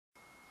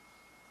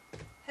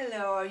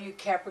Hello, all you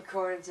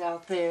Capricorns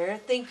out there.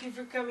 Thank you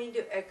for coming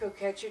to Echo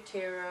Catcher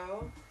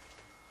Tarot.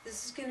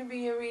 This is going to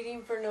be a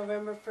reading for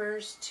November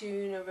 1st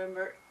to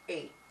November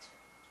 8th.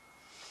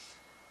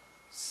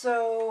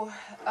 So,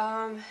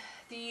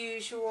 the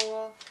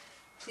usual,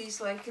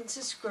 please like and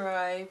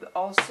subscribe.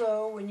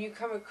 Also, when you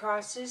come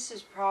across this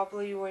is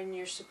probably when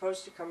you're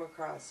supposed to come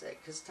across it,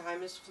 because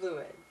time is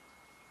fluid.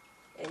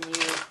 And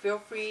you feel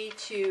free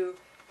to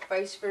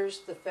vice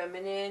versa the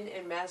feminine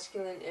and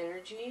masculine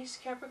energies,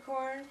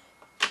 Capricorn.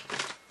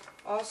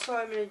 Also,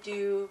 I'm going to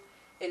do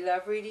a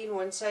love reading,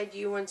 one side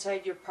you, one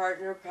side your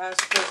partner, past,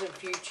 present,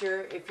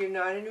 future. If you're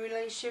not in a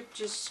relationship,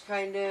 just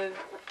kind of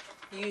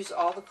use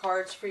all the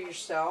cards for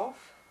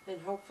yourself. And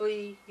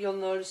hopefully you'll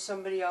notice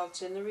somebody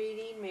else in the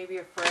reading, maybe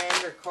a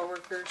friend or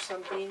coworker or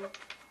something,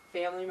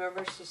 family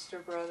member, sister,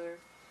 brother,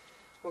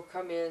 will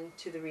come in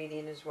to the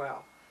reading as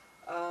well.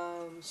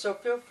 So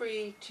feel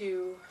free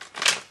to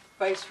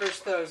vice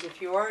versa those if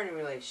you are in a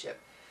relationship.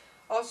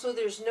 Also,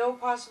 there's no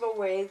possible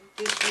way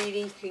this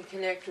reading can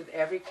connect with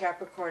every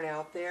Capricorn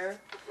out there,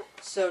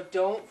 so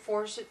don't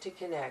force it to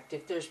connect.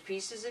 If there's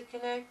pieces that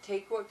connect,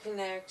 take what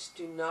connects.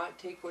 Do not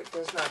take what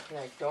does not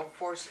connect. Don't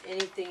force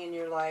anything in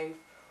your life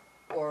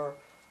or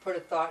put a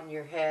thought in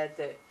your head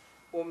that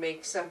will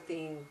make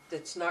something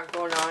that's not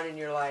going on in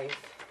your life.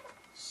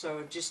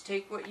 So just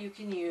take what you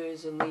can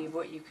use and leave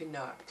what you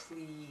cannot.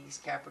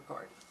 Please,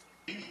 Capricorn.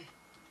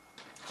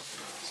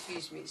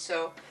 Excuse me.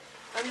 So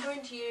I'm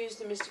going to use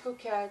the Mystical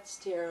Cats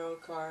Tarot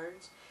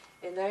cards,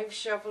 and I've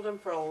shuffled them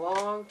for a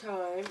long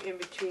time in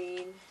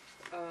between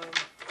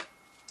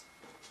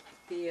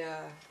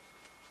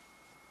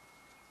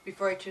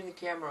before I turn the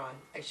camera on.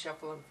 I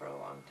shuffle them for a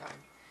long time.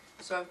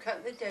 So I'm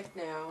cutting the deck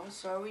now,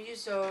 so I will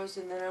use those,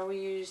 and then I will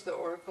use the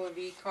Oracle of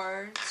E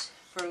cards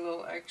for a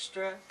little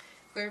extra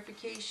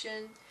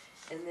clarification,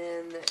 and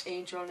then the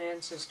Angel and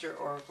Ancestor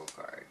Oracle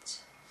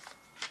cards.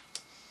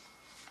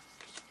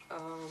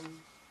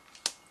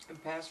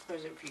 And past,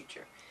 present,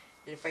 future.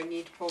 And if I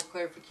need to pull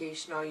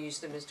clarification, I'll use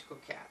the Mystical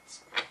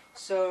Cats.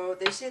 So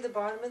they say the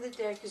bottom of the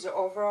deck is an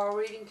overall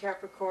reading,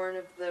 Capricorn,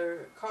 of the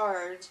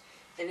cards,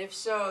 and if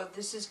so,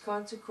 this is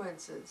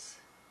consequences.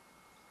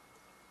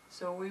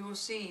 So we will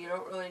see. You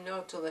don't really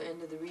know till the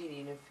end of the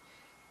reading if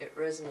it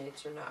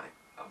resonates or not.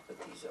 I'll put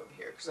these over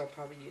here because I'll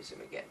probably use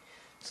them again.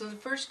 So the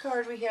first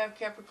card we have,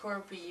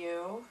 Capricorn, for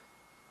you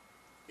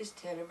is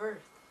Ten of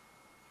Earth.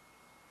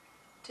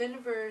 Ten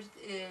of Earth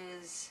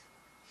is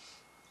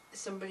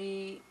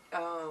somebody,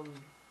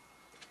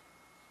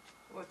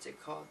 what's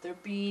it called? They're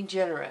being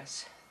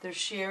generous. They're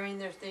sharing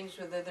their things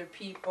with other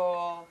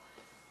people.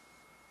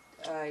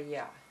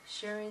 Yeah,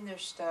 sharing their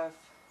stuff.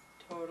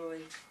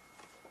 Totally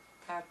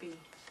happy.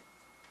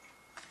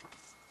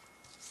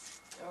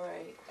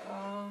 Alright,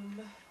 I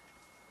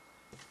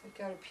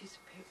got a piece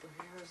of paper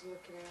here I was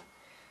looking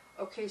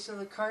at. Okay, so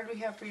the card we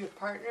have for your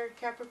partner,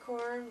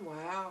 Capricorn,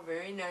 wow,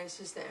 very nice,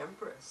 is the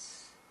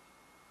Empress.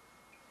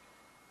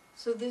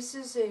 So this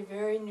is a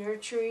very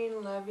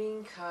nurturing,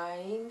 loving,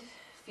 kind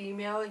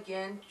female.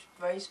 Again,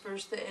 vice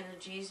versa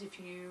energies if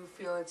you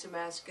feel it's a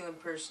masculine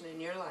person in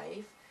your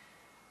life.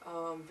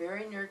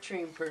 Very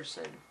nurturing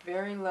person,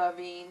 very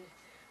loving,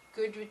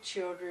 good with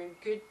children,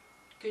 good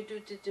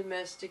with the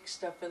domestic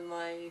stuff in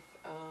life.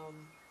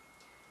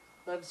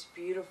 Loves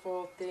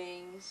beautiful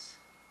things,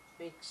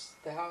 makes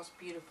the house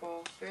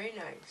beautiful. Very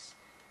nice.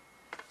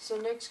 So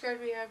next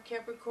card we have,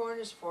 Capricorn,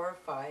 is Four of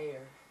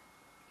Fire.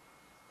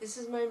 This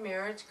is my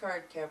marriage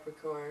card,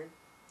 Capricorn.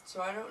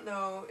 So I don't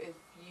know if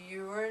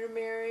you are in a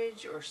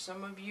marriage, or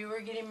some of you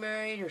are getting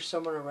married, or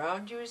someone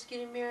around you is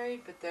getting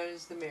married, but that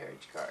is the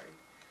marriage card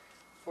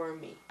for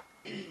me.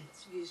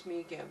 Excuse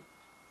me again.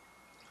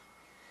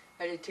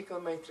 I had a tickle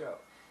in my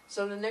throat.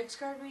 So the next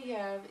card we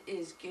have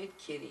is Good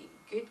Kitty.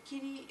 Good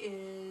Kitty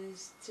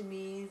is, to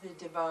me, the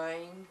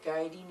divine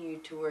guiding you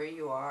to where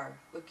you are,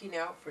 looking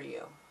out for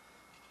you.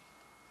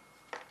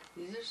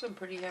 These are some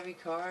pretty heavy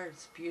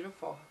cards.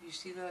 Beautiful. You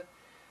see the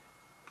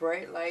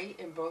bright light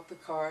in both the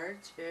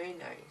cards. Very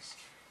nice.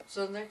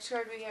 So the next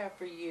card we have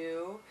for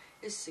you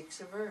is Six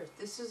of Earth.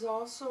 This is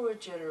also a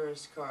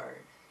generous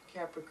card,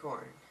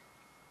 Capricorn.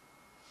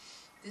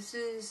 This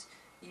is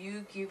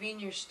you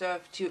giving your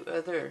stuff to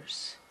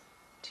others,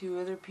 to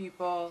other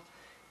people,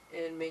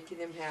 and making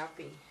them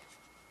happy.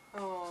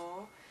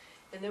 Aww.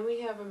 And then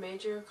we have a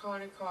Major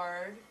Arcana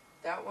card.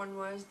 That one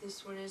was,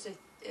 this one is, and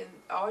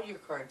all your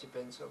cards have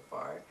been so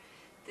far.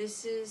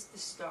 This is the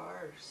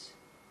Stars.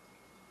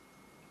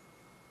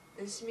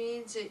 This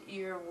means that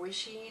you're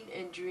wishing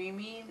and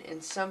dreaming,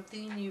 and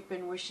something you've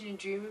been wishing and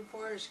dreaming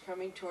for is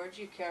coming towards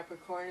you,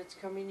 Capricorn. It's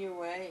coming your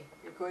way.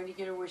 You're going to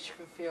get a wish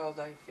fulfilled,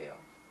 I feel.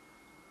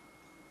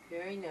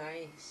 Very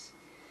nice.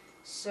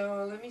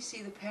 So let me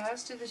see. The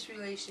past of this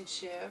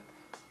relationship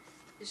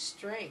is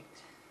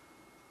Strength.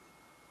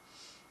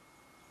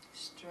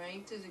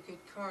 Strength is a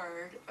good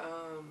card.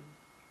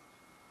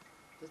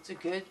 That's a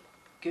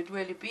good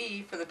way to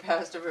be for the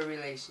past of a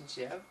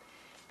relationship.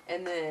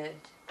 And the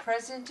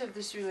present of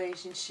this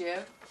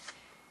relationship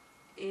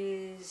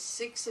is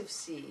Six of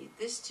Seed.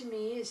 This to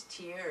me is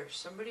tears.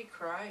 Somebody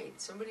cried.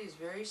 Somebody is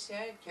very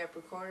sad,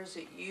 Capricorn. Is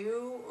it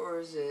you or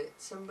is it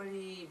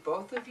somebody,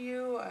 both of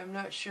you? I'm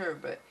not sure,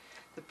 but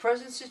the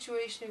present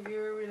situation of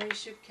your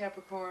relationship,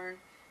 Capricorn,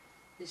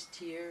 is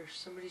tears.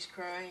 Somebody's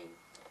crying.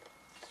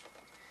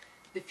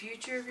 The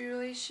future of your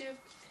relationship,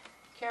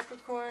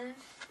 Capricorn,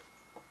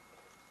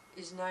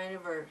 is Nine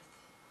of Earth.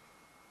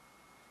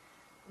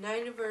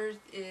 Nine of Earth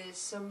is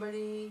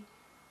somebody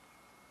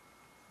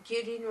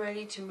getting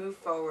ready to move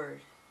forward.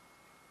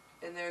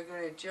 And they're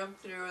going to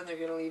jump through and they're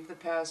going to leave the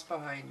past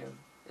behind them,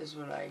 is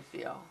what I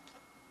feel.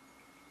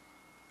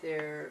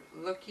 They're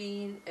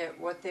looking at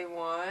what they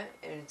want,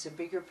 and it's a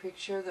bigger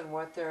picture than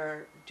what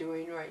they're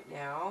doing right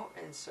now.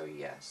 And so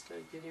yes, they're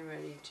getting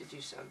ready to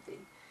do something.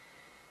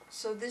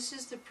 So this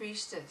is the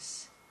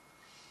Priestess.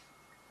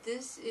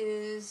 This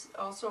is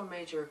also a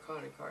major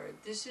arcana card.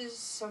 This is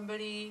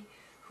somebody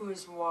who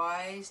is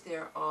wise,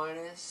 they're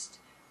honest,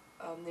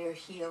 they're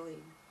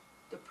healing.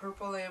 The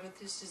purple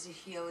amethyst is a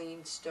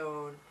healing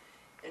stone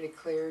and a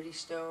clarity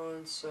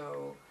stone,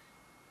 so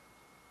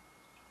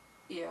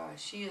yeah,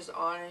 she is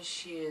honest,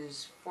 she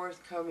is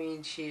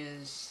forthcoming, she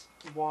is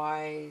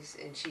wise,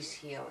 and she's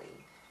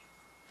healing.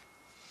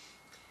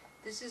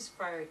 This is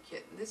Fire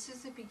Kitten. This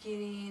is the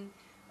beginning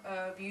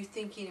of you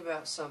thinking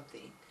about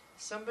something.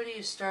 Somebody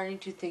is starting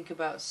to think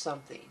about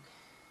something.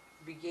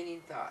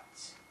 Beginning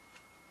thoughts.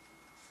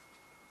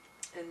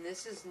 And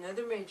this is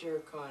another major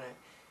arcana.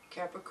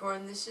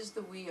 Capricorn, this is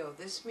the wheel.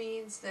 This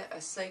means that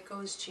a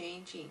cycle is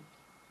changing.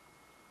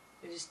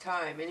 It is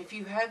time. And if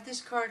you had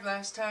this card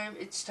last time,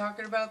 it's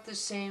talking about the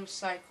same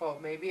cycle.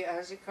 Maybe it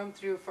hasn't come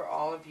through for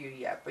all of you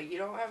yet, but you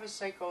don't have a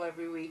cycle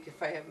every week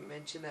if I haven't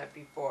mentioned that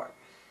before.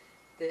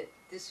 That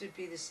this would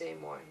be the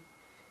same one.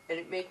 And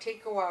it may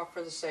take a while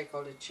for the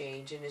cycle to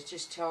change, and it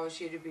just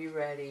tells you to be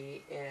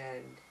ready,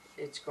 and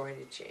it's going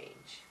to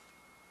change.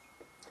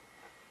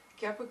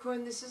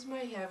 Capricorn, this is my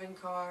Heaven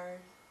card.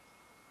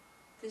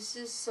 This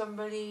is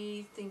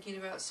somebody thinking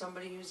about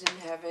somebody who's in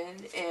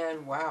heaven,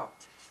 and wow,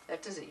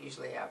 that doesn't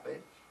usually happen.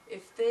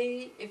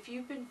 If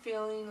you've been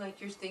feeling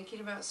like you're thinking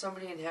about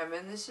somebody in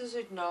heaven, this is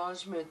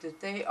acknowledgement that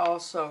they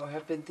also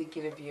have been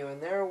thinking of you,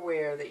 and they're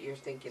aware that you're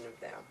thinking of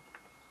them.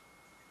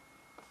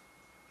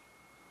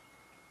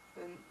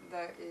 And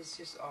that is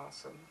just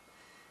awesome.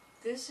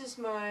 This is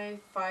my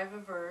Five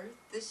of Earth.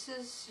 This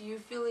is you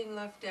feeling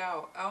left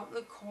out in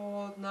the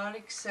cold, not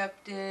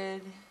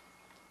accepted.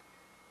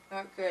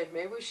 Not good.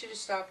 Maybe we should have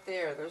stopped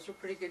there. Those were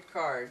pretty good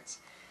cards.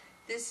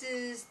 This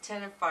is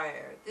Ten of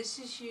Fire. This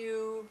is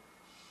you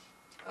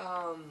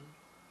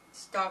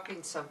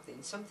stopping something.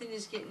 Something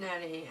is getting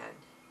out of hand.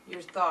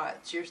 Your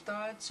thoughts. Your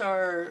thoughts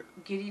are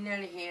getting out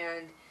of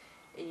hand,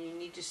 and you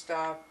need to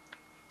stop.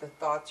 The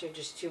thoughts are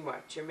just too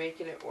much. You're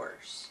making it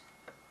worse.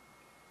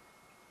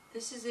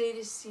 This is A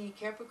to C.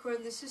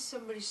 Capricorn, this is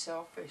somebody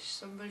selfish.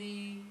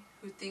 Somebody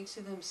who thinks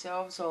of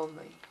themselves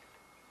only.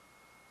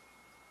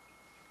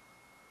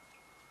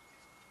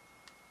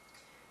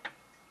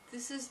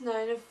 This is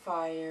Nine of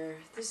Fire.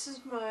 This is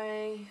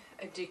my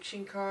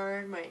addiction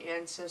card, my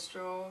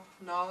ancestral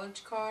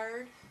knowledge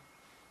card.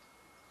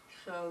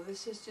 So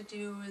this has to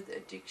do with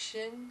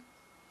addiction.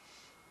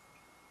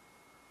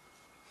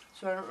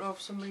 So I don't know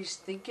if somebody's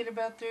thinking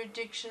about their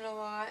addiction a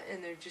lot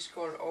and they're just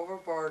going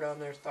overboard on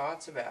their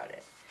thoughts about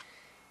it.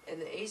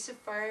 And the Ace of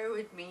Fire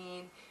would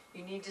mean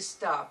you need to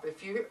stop.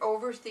 If you're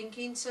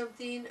overthinking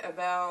something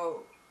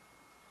about,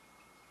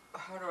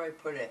 how do I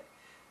put it?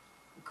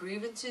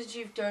 Grievances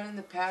you've done in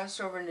the past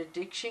over an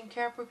addiction,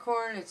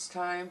 Capricorn, it's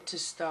time to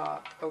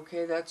stop.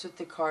 Okay, that's what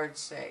the cards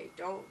say.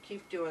 Don't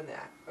keep doing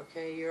that.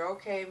 Okay, you're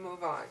okay,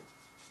 move on.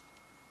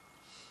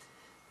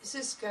 This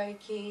is Sky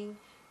King.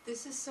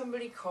 This is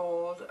somebody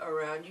cold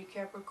around you,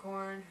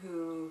 Capricorn,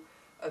 who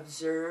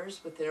observes,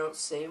 but they don't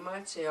say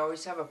much. They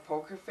always have a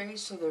poker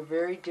face, so they're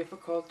very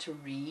difficult to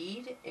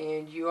read.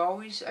 And you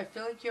always, I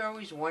feel like you're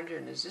always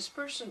wondering, is this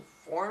person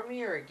for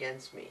me or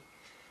against me?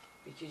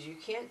 Because you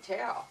can't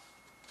tell.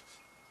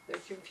 They're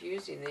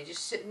confusing. They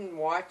just sit and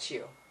watch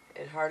you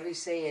and hardly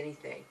say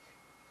anything.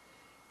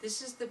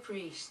 This is the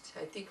Priest.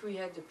 I think we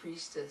had the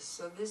Priestess.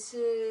 So this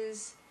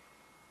is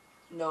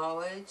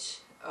knowledge,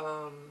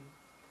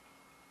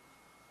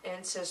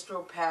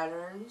 ancestral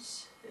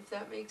patterns, if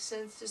that makes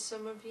sense to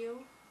some of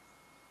you.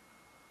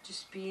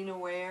 Just being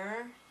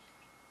aware.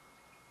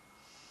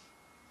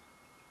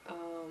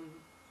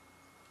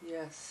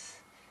 Yes.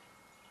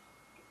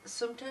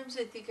 Sometimes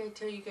I think I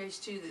tell you guys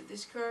too that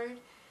this card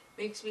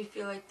makes me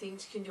feel like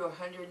things can do a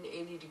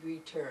 180-degree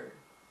turn.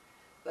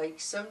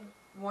 Like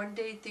one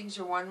day things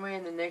are one way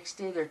and the next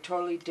day they're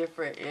totally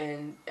different,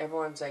 and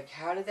everyone's like,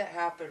 how did that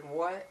happen?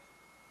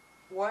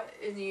 What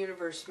in the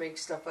universe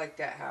makes stuff like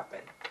that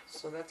happen?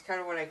 So that's kind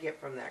of what I get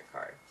from that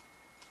card.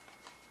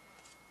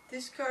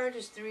 This card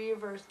is Three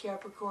of Earth,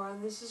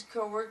 Capricorn. This is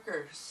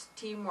co-workers,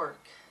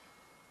 teamwork,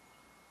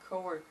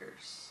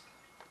 co-workers.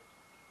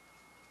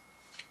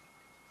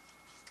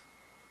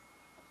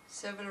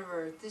 Seven of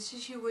Earth. This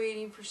is you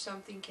waiting for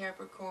something,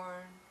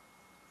 Capricorn.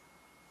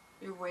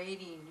 You're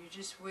waiting. You're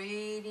just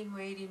waiting,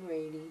 waiting,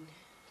 waiting.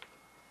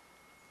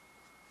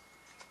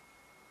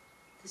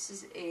 This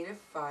is 8 of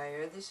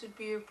Fire. This would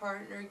be your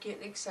partner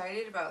getting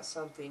excited about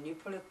something. You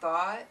put a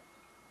thought,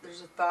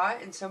 there's a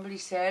thought in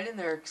somebody's head and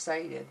they're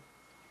excited.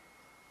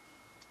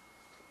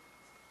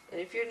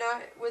 And if you're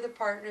not with a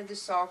partner,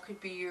 this all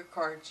could be your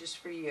card just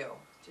for you.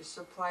 Just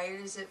apply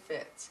it as it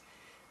fits.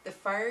 The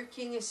Fire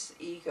King is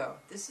ego.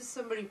 This is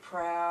somebody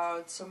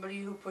proud,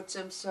 somebody who puts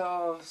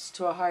themselves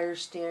to a higher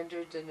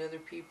standard than other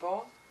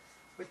people,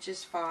 which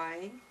is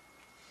fine.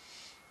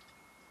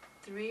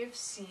 3 of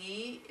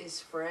Sea is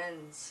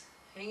friends.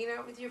 Hanging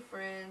out with your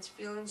friends,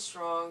 feeling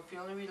strong,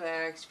 feeling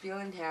relaxed,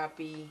 feeling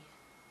happy.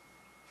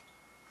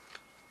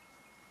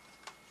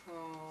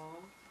 Aww.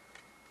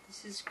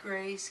 This is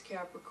Grace,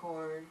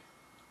 Capricorn.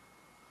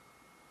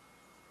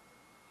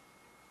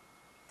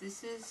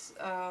 This is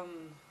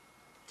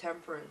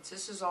Temperance.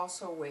 This is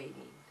also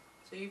waiting.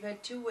 So you've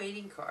had 2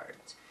 waiting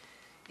cards.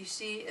 You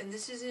see, and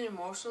this is an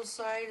emotional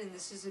side and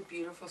this is a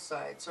beautiful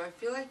side. So I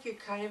feel like you're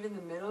kind of in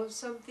the middle of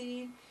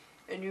something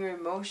and your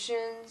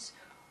emotions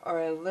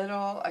are a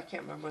little, I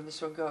can't remember when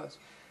this one goes.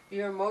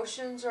 Your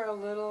emotions are a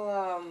little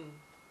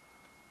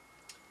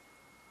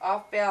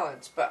off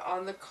balance, but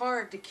on the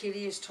card the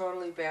kitty is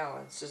totally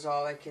balanced is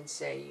all I can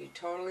say. You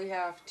totally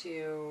have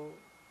to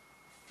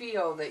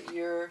feel that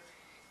your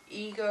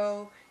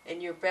ego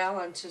and your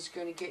balance is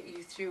going to get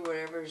you through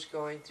whatever is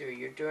going through.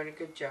 You're doing a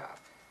good job.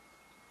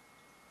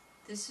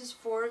 This is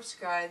 4 of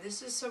Sky.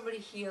 This is somebody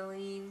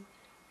healing.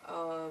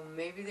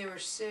 Maybe they were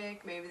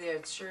sick, maybe they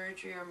had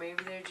surgery, or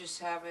maybe they're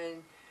just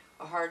having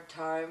a hard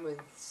time with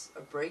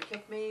a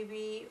breakup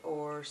maybe,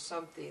 or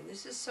something.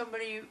 This is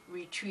somebody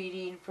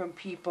retreating from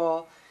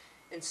people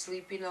and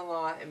sleeping a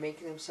lot and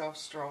making themselves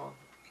strong.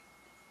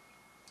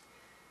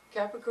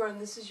 Capricorn,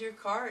 this is your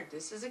card.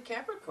 This is a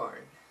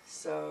Capricorn.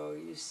 So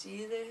you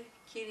see the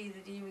kitty,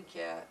 the demon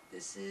cat.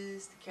 This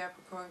is the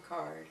Capricorn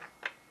card.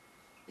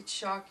 It's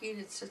shocking.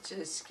 It's such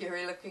a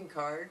scary looking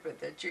card, but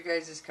that's your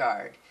guys'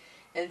 card.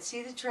 And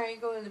see the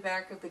triangle in the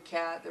back of the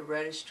cat, the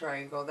reddish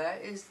triangle?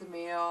 That is the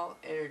male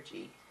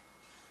energy.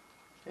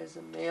 There's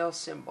a male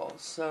symbol.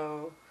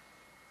 So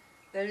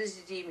that is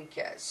the demon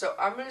cat. So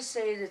I'm going to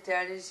say that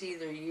that is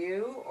either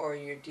you or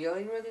you're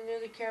dealing with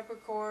another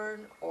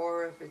Capricorn,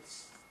 or if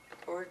it's,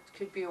 or it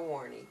could be a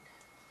warning.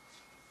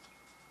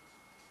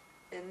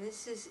 And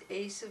this is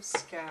Ace of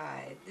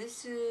Sky.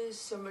 This is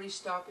somebody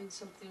stopping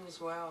something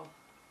as well.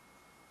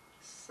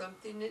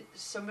 Something that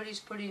somebody's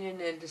putting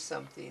an end to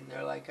something.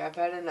 They're like, I've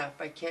had enough.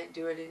 I can't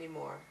do it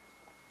anymore.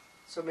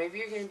 So maybe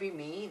you're going to be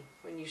mean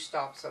when you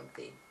stop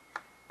something.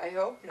 I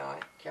hope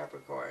not,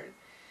 Capricorn.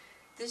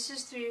 This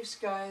is 3 of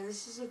Sky.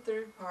 This is a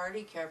third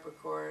party,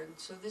 Capricorn.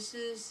 So this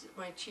is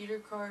my cheater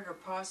card, or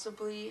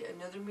possibly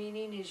another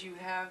meaning is you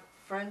have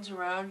friends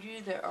around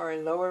you that are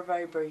a lower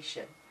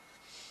vibration.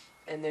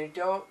 And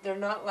they're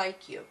not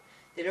like you.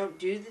 They don't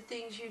do the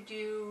things you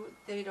do.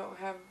 They don't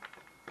have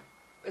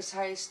as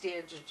high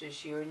standards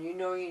as you, and you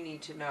know you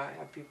need to not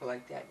have people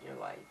like that in your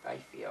life, I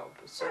feel.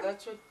 So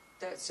that's what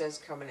that says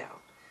coming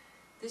out.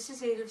 This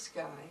is 8 of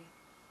Sky.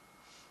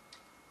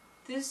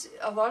 This,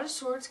 a lot of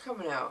swords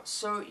coming out.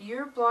 So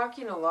you're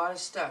blocking a lot of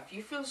stuff.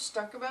 You feel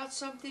stuck about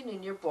something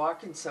and you're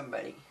blocking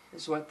somebody,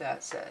 is what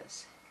that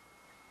says.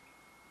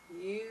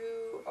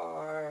 You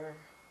are,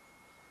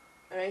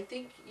 and I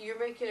think you're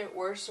making it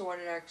worse than what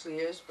it actually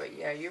is, but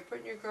yeah, you're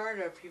putting your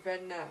guard up. You've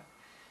had enough.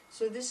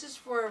 So this is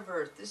 4 of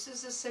Earth. This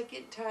is the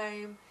second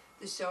time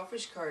the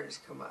selfish card has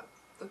come up.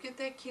 Look at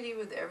that kitty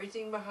with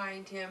everything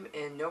behind him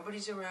and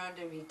nobody's around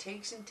him. He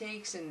takes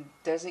and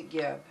doesn't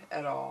give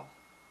at all.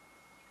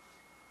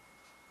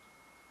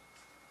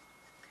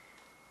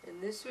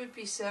 And this would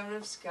be 7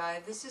 of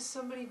Sky. This is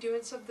somebody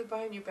doing something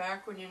behind your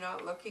back when you're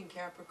not looking,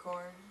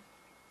 Capricorn.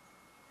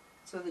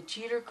 So the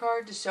cheater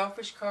card, the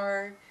selfish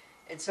card,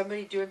 and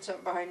somebody doing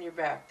something behind your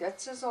back. That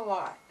says a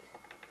lot.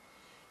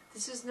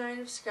 This is 9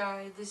 of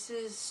Sky. This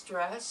is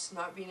stress,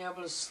 not being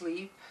able to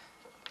sleep,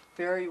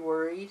 very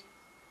worried.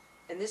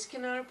 And this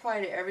cannot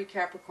apply to every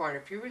Capricorn.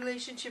 If your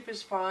relationship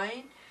is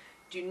fine,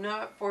 do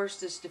not force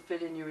this to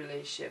fit in your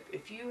relationship.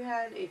 If you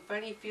had a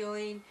funny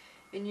feeling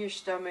in your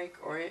stomach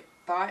or a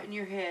thought in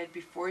your head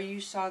before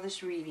you saw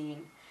this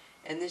reading,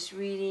 and this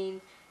reading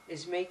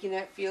is making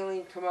that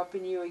feeling come up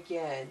in you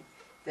again,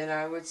 then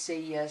I would say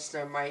yes,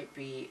 there might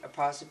be a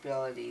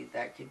possibility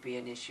that could be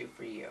an issue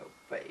for you.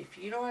 But if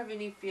you don't have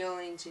any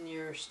feelings in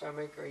your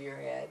stomach or your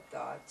head,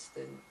 thoughts,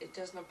 then it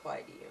doesn't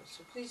apply to you.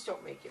 So please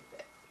don't make it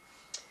fit.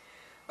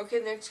 Okay,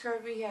 next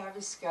card we have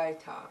is Sky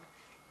Top.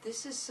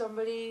 This is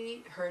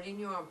somebody hurting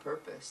you on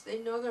purpose. They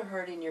know they're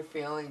hurting your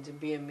feelings and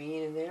being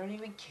mean, and they don't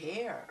even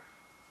care.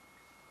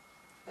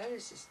 That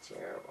is just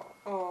terrible.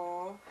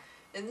 Oh.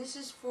 And this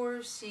is 4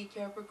 of Sea,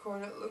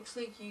 Capricorn. It looks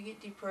like you get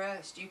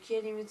depressed. You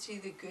can't even see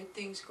the good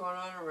things going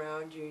on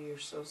around you. You're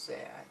so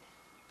sad.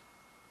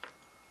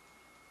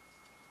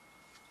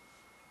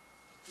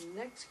 The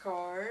next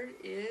card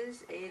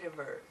is 8 of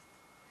Earth.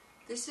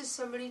 This is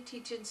somebody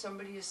teaching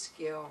somebody a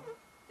skill.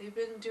 They've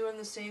been doing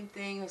the same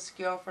thing, a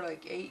skill, for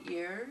like 8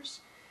 years.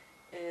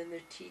 And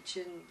they're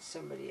teaching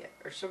somebody it.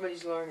 Or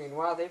somebody's learning.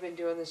 Wow, they've been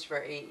doing this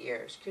for 8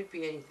 years. Could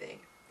be anything.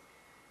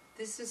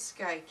 This is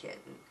Sky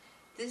Kitten.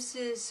 This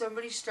is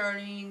somebody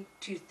starting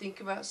to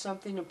think about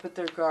something and put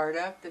their guard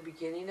up, the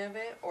beginning of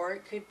it, or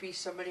it could be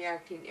somebody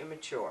acting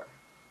immature.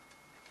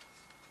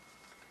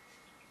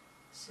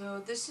 So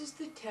this is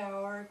the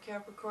Tower,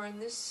 Capricorn.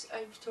 This,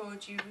 I've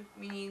told you,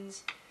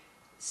 means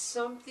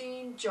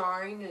something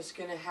jarring is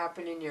going to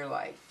happen in your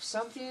life.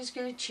 Something is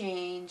going to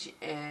change,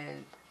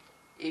 and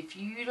if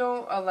you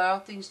don't allow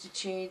things to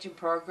change and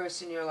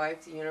progress in your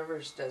life, the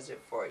universe does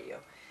it for you.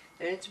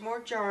 And it's more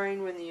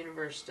jarring when the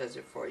universe does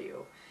it for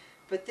you.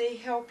 But they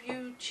help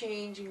you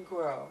change and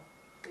grow.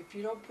 If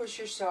you don't push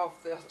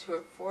yourself, they'll do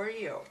it for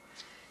you.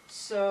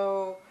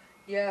 So,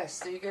 yes,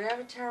 so you're going to have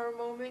a Tower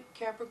moment,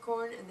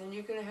 Capricorn, and then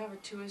you're going to have a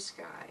Two of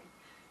Sky.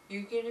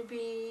 You're going to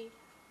be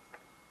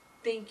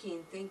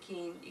thinking.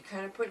 You're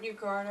kind of putting your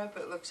guard up.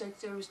 It looks like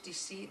there was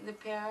deceit in the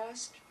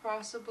past,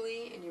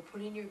 possibly, and you're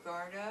putting your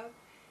guard up,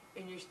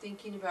 and you're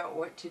thinking about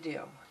what to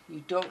do.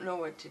 You don't know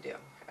what to do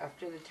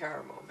after the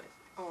Tower moment.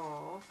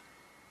 Aww.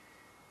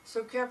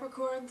 So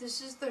Capricorn,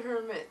 this is the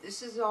Hermit.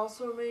 This is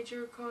also a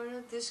major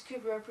arcana. This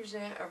could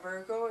represent a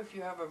Virgo if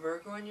you have a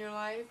Virgo in your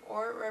life,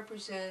 or it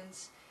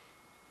represents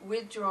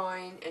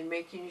withdrawing and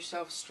making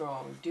yourself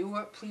strong. Do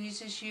what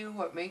pleases you,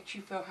 what makes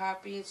you feel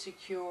happy and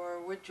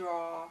secure.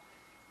 Withdraw,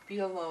 be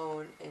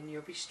alone, and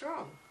you'll be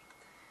strong.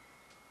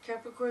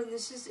 Capricorn,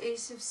 this is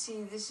Ace of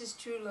Sea. This is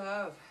true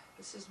love.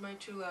 This is my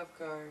true love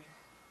card.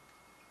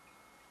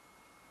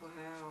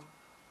 Wow.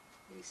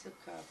 Ace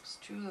of Cups,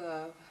 true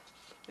love.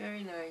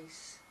 Very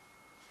nice.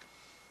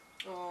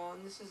 Oh,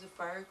 and this is a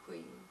Fire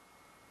Queen.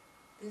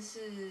 This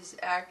is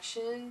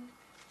action,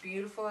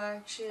 beautiful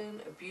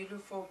action, a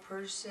beautiful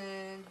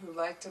person who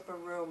lights up a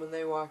room when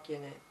they walk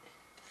in it.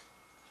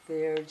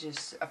 They're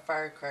just a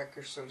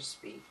firecracker, so to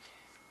speak.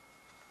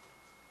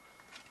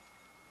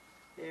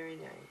 Very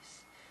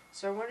nice.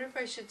 So I wonder if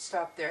I should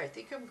stop there. I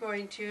think I'm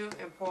going to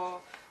and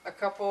pull a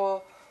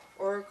couple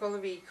Oracle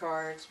of E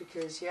cards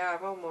because, yeah,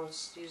 I've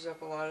almost used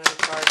up a lot of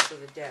the cards for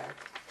the deck.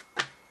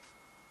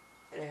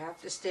 And I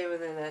have to stay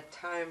within that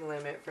time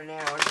limit for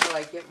now until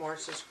I get more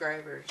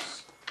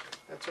subscribers.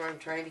 That's where I'm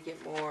trying to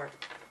get more.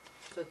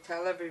 So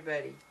tell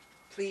everybody,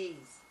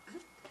 please.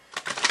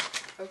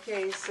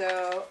 Okay,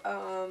 so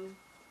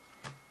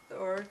the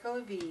Oracle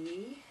of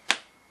E.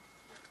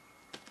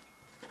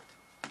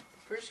 The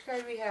first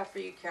card we have for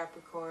you,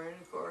 Capricorn,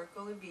 for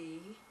Oracle of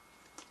E,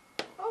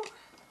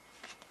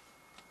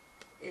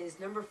 is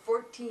number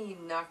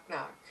 14, Knock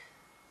Knock.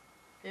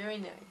 Very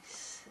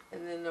nice.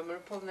 And then I'm going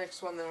to pull the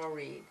next one that I'll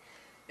read.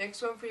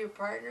 Next one for your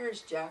partner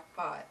is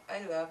Jackpot.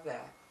 I love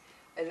that.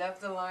 I love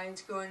the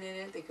lines going in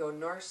it. They go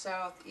north,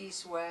 south,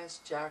 east,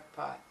 west,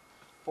 jackpot.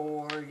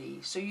 40.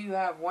 So you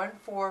have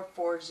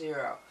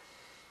 1440.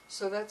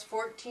 So that's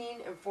 14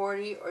 and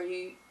 40, or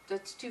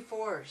that's 2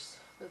 4s.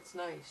 That's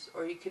nice.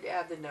 Or you could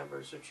add the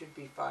numbers, which would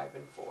be 5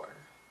 and 4.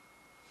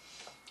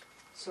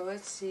 So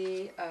let's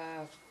see,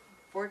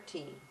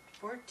 14.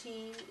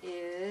 14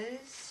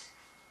 is...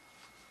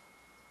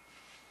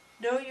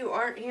 No, you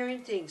aren't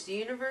hearing things. The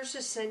universe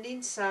is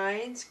sending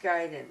signs,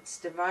 guidance,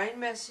 divine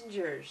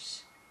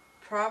messengers,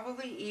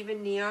 probably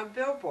even neon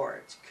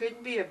billboards.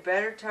 Couldn't be a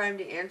better time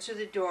to answer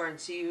the door and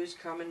see who's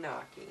coming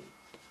knocking.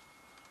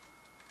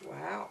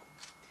 Wow.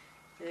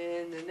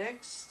 And the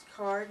next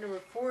card, number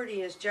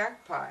 40, is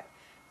Jackpot.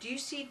 Do you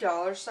see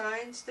dollar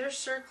signs? They're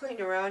circling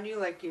around you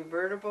like a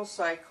veritable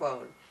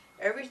cyclone.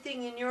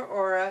 Everything in your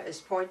aura is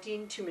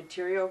pointing to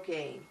material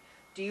gain.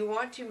 Do you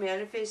want to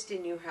manifest a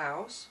new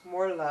house,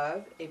 more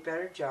love, a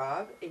better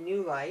job, a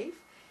new life,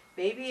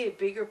 maybe a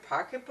bigger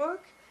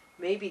pocketbook,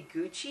 maybe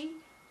Gucci?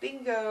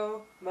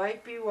 Bingo!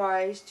 Might be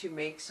wise to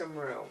make some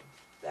room.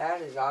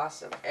 That is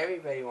awesome.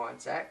 Everybody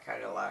wants that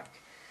kind of luck.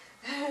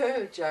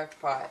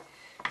 Jackpot.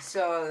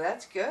 So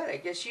that's good. I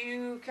guess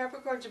you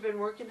Capricorns have been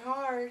working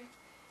hard,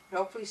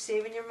 hopefully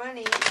saving your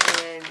money,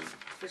 and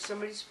for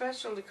somebody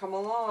special to come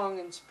along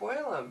and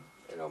spoil them,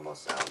 it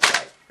almost sounds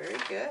like. Very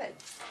good.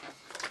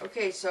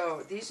 Okay,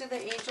 so these are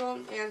the Angel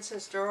and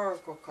Ancestor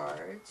Oracle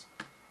cards.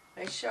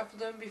 I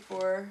shuffled them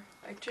before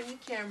I turned the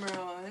camera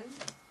on.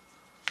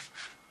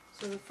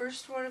 So the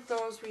first one of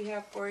those we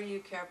have for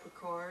you,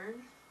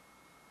 Capricorn,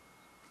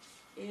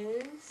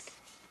 is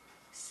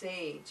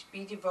Sage.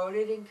 Be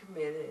devoted and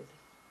committed.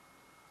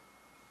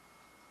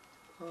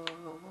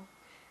 Oh.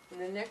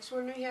 And the next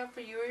one we have for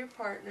you or your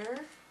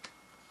partner,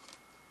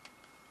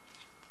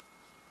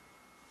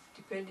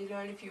 depending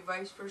on if you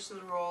vice versa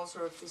the roles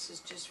or if this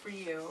is just for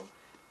you,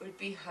 would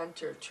be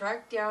Hunter.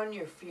 Track down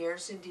your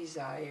fears and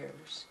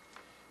desires.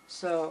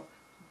 So,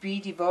 be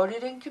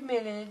devoted and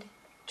committed.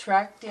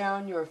 Track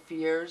down your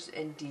fears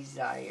and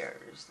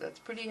desires. That's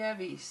pretty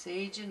heavy.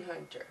 Sage and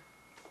Hunter.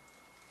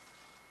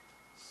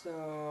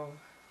 So,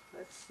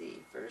 let's see.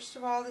 First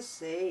of all, the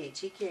Sage.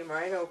 He came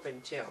right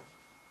open too.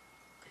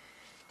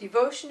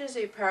 Devotion is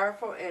a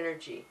powerful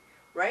energy.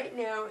 Right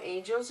now,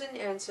 angels and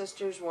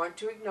ancestors want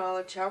to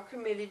acknowledge how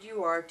committed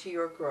you are to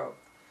your growth.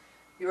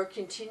 Your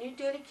continued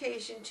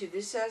dedication to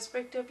this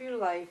aspect of your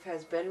life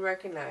has been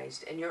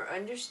recognized, and your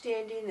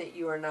understanding that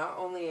you are not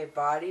only a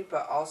body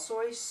but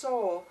also a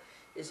soul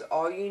is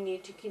all you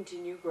need to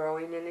continue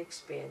growing and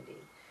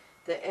expanding.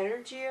 The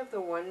energy of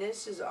the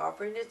oneness is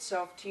offering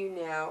itself to you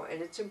now,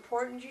 and it's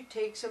important you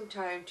take some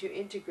time to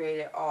integrate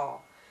it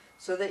all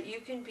so that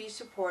you can be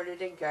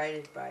supported and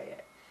guided by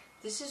it.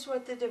 This is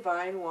what the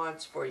divine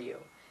wants for you.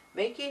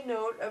 Make a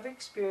note of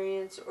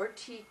experience or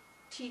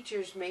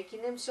teachers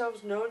making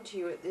themselves known to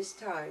you at this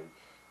time,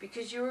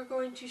 because you are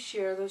going to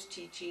share those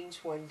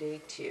teachings one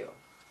day too.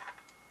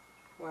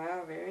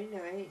 Wow, very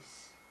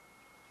nice.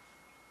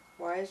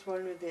 Wise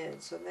one within.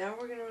 So now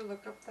we're going to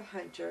look up the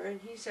hunter, and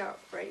he's out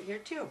right here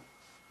too.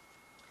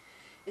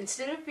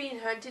 Instead of being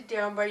hunted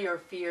down by your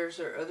fears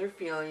or other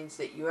feelings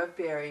that you have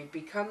buried,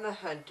 become the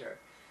hunter.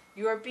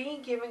 You are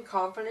being given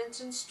confidence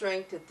and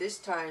strength at this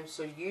time,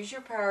 so use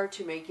your power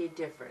to make a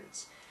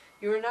difference.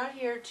 You are not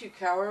here to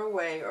cower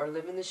away or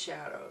live in the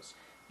shadows.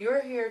 You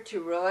are here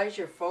to realize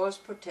your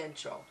fullest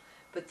potential.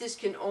 But this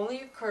can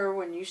only occur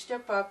when you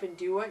step up and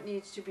do what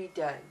needs to be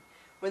done.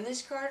 When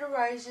this card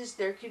arises,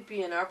 there could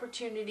be an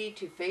opportunity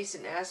to face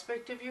an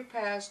aspect of your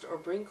past or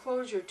bring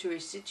closure to a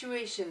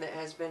situation that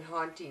has been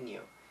haunting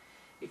you.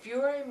 If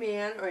you are a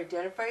man or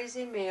identify as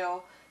a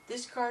male,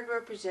 this card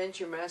represents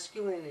your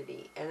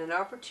masculinity and an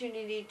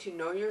opportunity to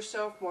know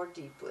yourself more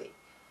deeply.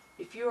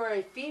 If you are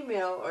a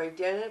female or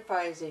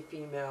identify as a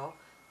female,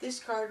 this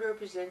card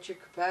represents your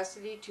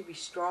capacity to be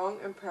strong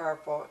and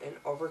powerful and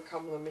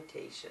overcome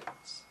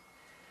limitations.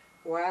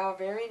 Wow,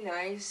 very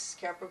nice,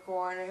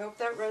 Capricorn. I hope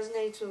that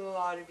resonates with a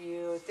lot of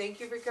you. Thank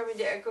you for coming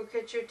to Echo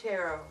Catcher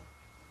Tarot.